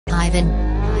Hyvin.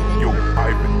 Yo,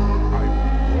 Hyvin.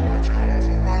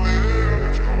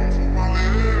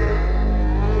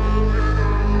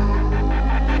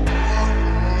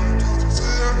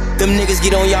 Them niggas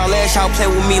get on y'all ass, y'all play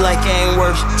with me like it ain't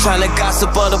worse. Tryna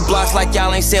gossip other blocks like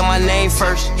y'all ain't said my name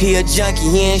first. He a junkie,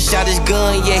 he ain't shot his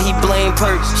gun, yeah, he blame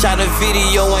perks. Shot a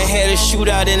video and had a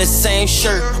shootout in the same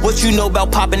shirt. What you know about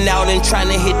popping out and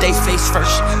tryna hit they face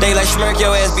first? They like smirk,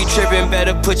 your ass be trippin',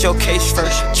 better put your case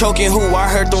first. Choking who? I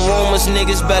heard the rumors,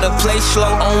 niggas better play slow.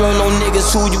 I don't want no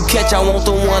niggas who you catch, I want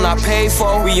the one I pay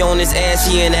for. We on his ass,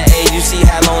 he in the A, you see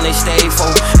how long they stay for.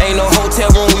 Ain't no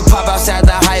hotel room, we pop outside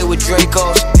the height with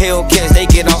Dracos. Hellcats, they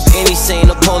get off any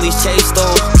scene, the police chase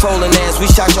those. Trolling ass, we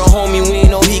shot your homie, we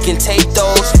ain't know he can take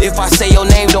those. If I say your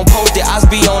name, don't post it, I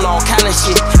be on all kind of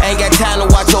shit. Ain't got time to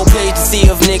watch your page to see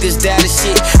if niggas die to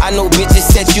shit. I know bitches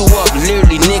set you up,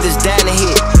 literally niggas down to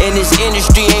hit. And this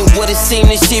industry ain't what it seem,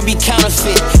 this shit be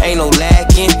counterfeit. Ain't no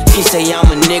lacking, he say I'm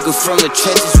a nigga from the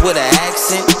trenches with an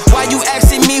accent. Why you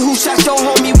asking me who shot your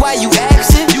homie, why you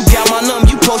asking? You got my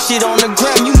number, you post shit on the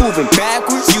gram, you moving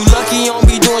backwards. You lucky you don't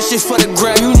be doing shit for the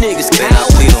gram, you niggas then I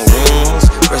plead on rooms,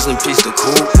 rest in peace to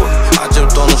Cooper. I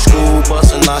jumped on the school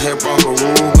bus and I hit Bronco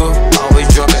Ruger. Always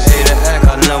drunk a 8 act,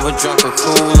 I never drunk a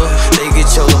cooler. They get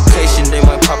your location, they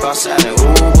might pop outside in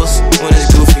Ubers. When his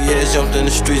goofy head jumped in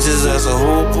the streets, his ass a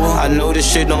hooper. I know this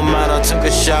shit don't matter, I took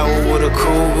a shower with a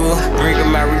cougar. Bring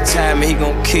him out retirement, he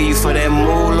gon' kill you for that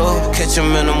moolah. Catch him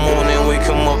in the morning, wake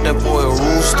him up, that boy a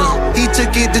rooster. He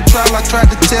took it to trial, I tried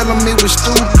to tell him it was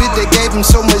stupid. They gave him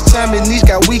so much time, his knees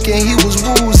got weak and he was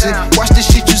woozy. Watch the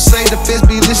shit you say, the feds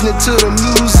be listening to the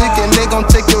music. And they gon'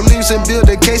 take your lyrics and build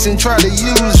a case and try to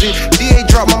use it. DA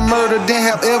dropped my murder, didn't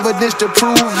have evidence to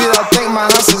prove it. I think my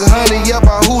house is honey up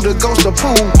by who the ghost of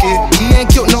Pookie. He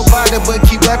ain't killed nobody but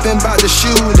keep rapping about the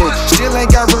shooting. Still ain't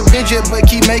got revenge yet but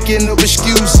keep making up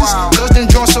excuses. Cause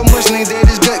done drunk so much, nigga, that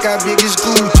his gut got big as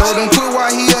glue. Told him quit while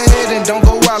he ahead and don't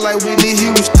go out like Whitney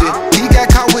Houston. He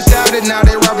got caught without it, now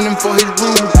they robbing him for his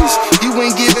rubies. He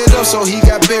wouldn't give it up, so he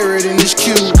got buried in his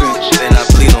Cuban. Then I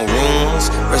plead on rooms,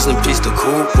 rest in peace to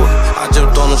Cooper. I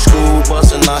jumped on the school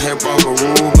bus and I hit Bronco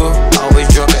Ruger. Always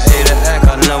drunk a 8 act,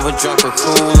 I never drunk a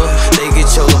cooler. They get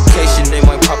your location, they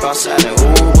might pop outside in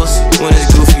Ubers. When his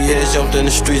goofy head jumped in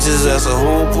the streets, his ass a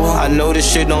hooper. I know this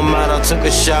shit don't matter, I took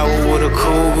a shower with a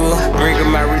cougar. Bring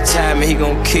him out retirement, he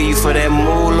gon' kill you for that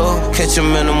moolah. Catch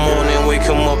him in the morning, wake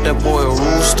him up, that boy a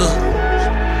rooster.